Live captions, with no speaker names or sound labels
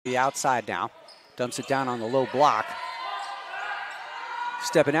The outside now, dumps it down on the low block.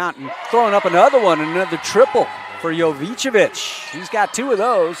 Stepping out and throwing up another one, another triple for Jovicevic. He's got 2 of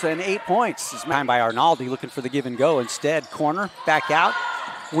those and 8 points. It's time by Arnaldi, looking for the give and go. Instead, corner, back out,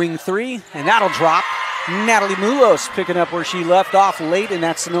 wing 3, and that'll drop. Natalie Mulos picking up where she left off late in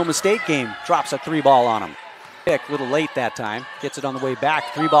that Sonoma State game. Drops a 3-ball on him. Pick a little late that time. Gets it on the way back.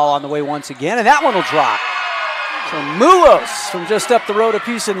 3-ball on the way once again, and that one will drop. So Mulos from just up the road a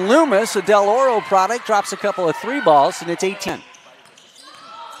piece in Loomis, a Del Oro product, drops a couple of 3-balls, and it's 8-10.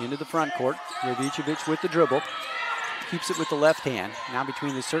 Into the front court. Jovicevic with the dribble. Keeps it with the left hand. Now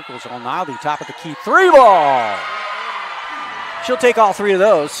between the circles, Arnaldi, top of the key. 3-ball! She'll take all 3 of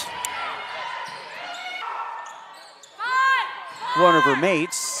those. One of her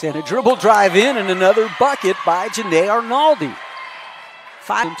mates, and a dribble drive in, and another bucket by Janae Arnaldi.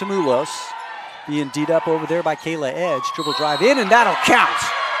 5 to Mulos. Being D'd up over there by Kayla Edge. Dribble drive in, and that'll count.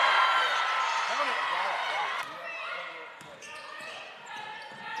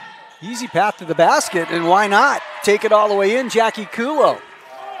 Easy path to the basket, and why not? Take it all the way in, Jackie Kulo.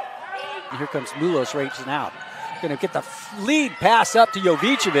 And here comes Mulos racing out. Going to get the lead pass up to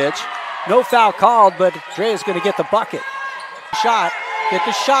Jovicevic. No foul called, but Drea's going to get the bucket. Shot, get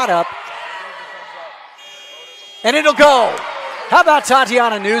the shot up. And it'll go. How about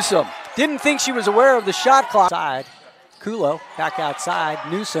Tatiana Newsom? Didn't think she was aware of the shot clock. Side. Kulo back outside.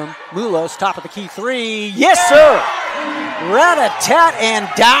 Newsom, Mulos, top of the key 3. Yes, sir! Rat-a-tat and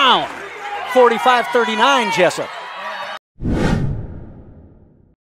down. 45-39, Jessup.